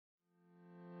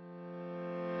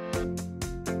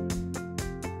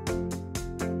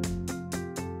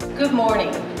Good morning.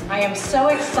 I am so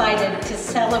excited to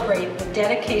celebrate the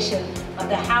dedication of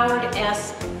the Howard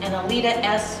S. and Alida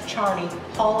S. Charney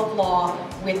Hall of Law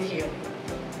with you.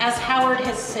 As Howard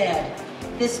has said,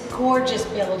 this gorgeous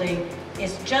building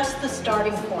is just the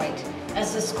starting point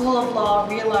as the School of Law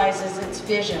realizes its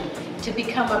vision to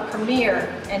become a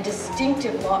premier and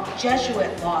distinctive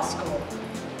Jesuit law school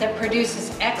that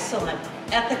produces excellent,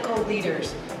 ethical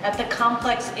leaders at the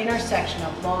complex intersection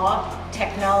of law,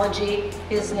 technology,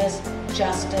 business,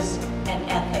 justice, and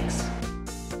ethics.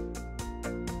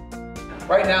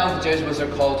 Right now, the Jesuits are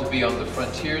called to be on the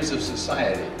frontiers of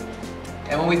society.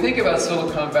 And when we think about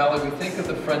Silicon Valley, we think of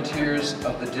the frontiers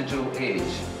of the digital age,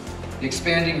 the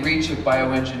expanding reach of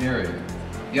bioengineering,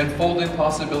 the unfolding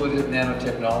possibilities of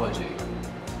nanotechnology.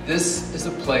 This is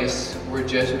a place where a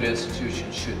Jesuit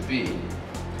institution should be.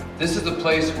 This is the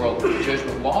place where a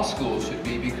Jesuit law school should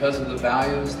be because of the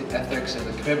values, the ethics, and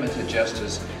the commitment to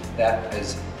justice that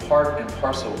is part and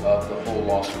parcel of the whole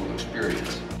law school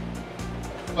experience.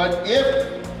 But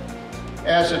if,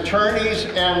 as attorneys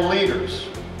and leaders,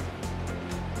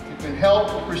 you can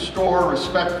help restore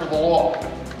respect for the law,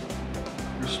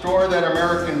 restore that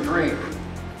American dream,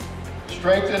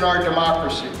 strengthen our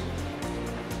democracy,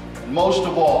 and most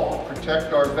of all,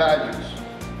 protect our values,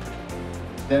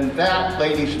 then that,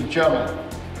 ladies and gentlemen,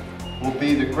 will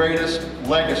be the greatest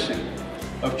legacy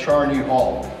of Charney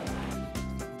Hall.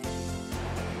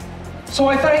 So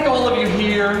I thank all of you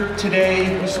here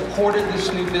today who supported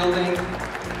this new building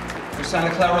for Santa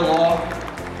Clara Law.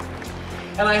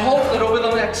 And I hope that over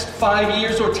the next 5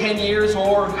 years or 10 years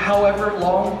or however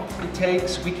long it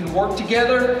takes, we can work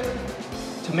together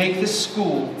to make this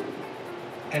school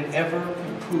an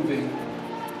ever-improving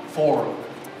forum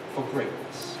for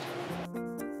greatness.